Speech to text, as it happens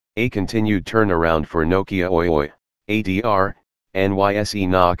A continued turnaround for Nokia Oyj, ADR, NYSE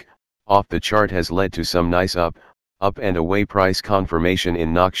NOK, off the chart has led to some nice up and away price confirmation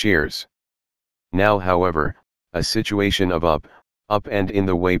in NOK shares. Now however, a situation of up and in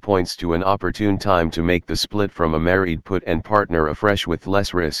the way points to an opportune time to make the split from a married put and partner afresh with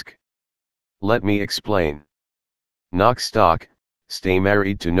less risk. Let me explain. NOK stock, stay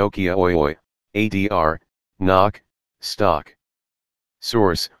married to Nokia Oyj, ADR, NOK, stock.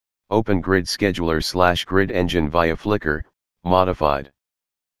 Source, Open Grid Scheduler / Grid Engine via Flickr, modified.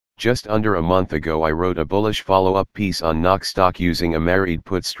 Just under a month ago I wrote a bullish follow-up piece on NOK stock using a married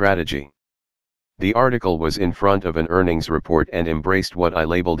put strategy. The article was in front of an earnings report and embraced what I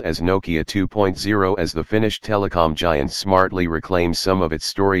labeled as Nokia 2.0 as the Finnish telecom giant smartly reclaims some of its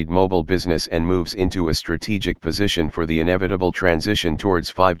storied mobile business and moves into a strategic position for the inevitable transition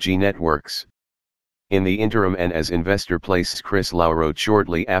towards 5G networks. In the interim and as investor places Chris Lau wrote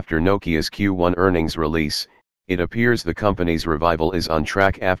shortly after Nokia's Q1 earnings release, it appears the company's revival is on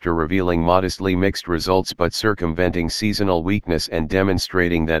track after revealing modestly mixed results but circumventing seasonal weakness and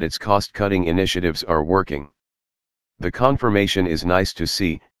demonstrating that its cost-cutting initiatives are working. The confirmation is nice to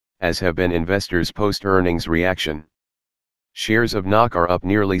see, as have been investors' post-earnings reaction. Shares of NOK are up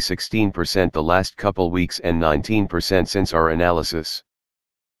nearly 16% the last couple weeks and 19% since our analysis.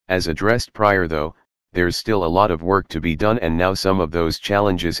 As addressed prior though, there's still a lot of work to be done and now some of those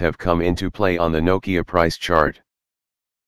challenges have come into play on the Nokia price chart.